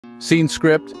Scene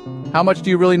script. How much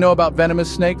do you really know about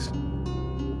venomous snakes?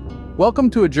 Welcome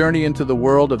to a journey into the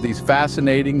world of these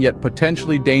fascinating yet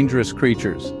potentially dangerous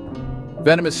creatures.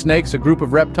 Venomous snakes, a group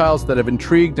of reptiles that have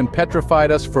intrigued and petrified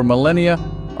us for millennia,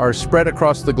 are spread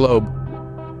across the globe.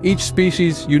 Each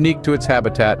species unique to its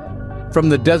habitat, from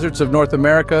the deserts of North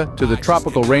America to the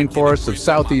tropical rainforests of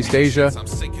Southeast Asia,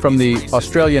 from the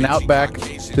Australian outback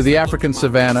to the African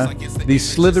savanna, these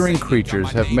slithering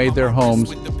creatures have made their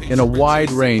homes in a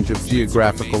wide range of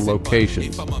geographical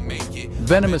locations.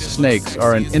 Venomous snakes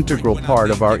are an integral part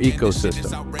of our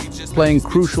ecosystem, playing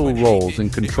crucial roles in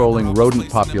controlling rodent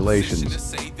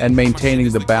populations and maintaining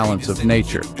the balance of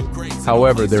nature.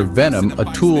 However, their venom, a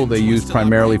tool they use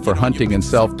primarily for hunting and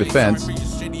self-defense,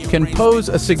 can pose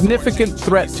a significant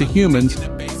threat to humans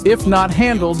if not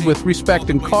handled with respect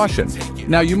and caution.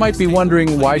 Now, you might be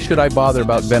wondering, why should I bother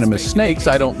about venomous snakes?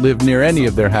 I don't live near any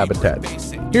of their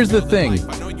habitats. Here's the thing.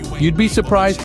 You'd be surprised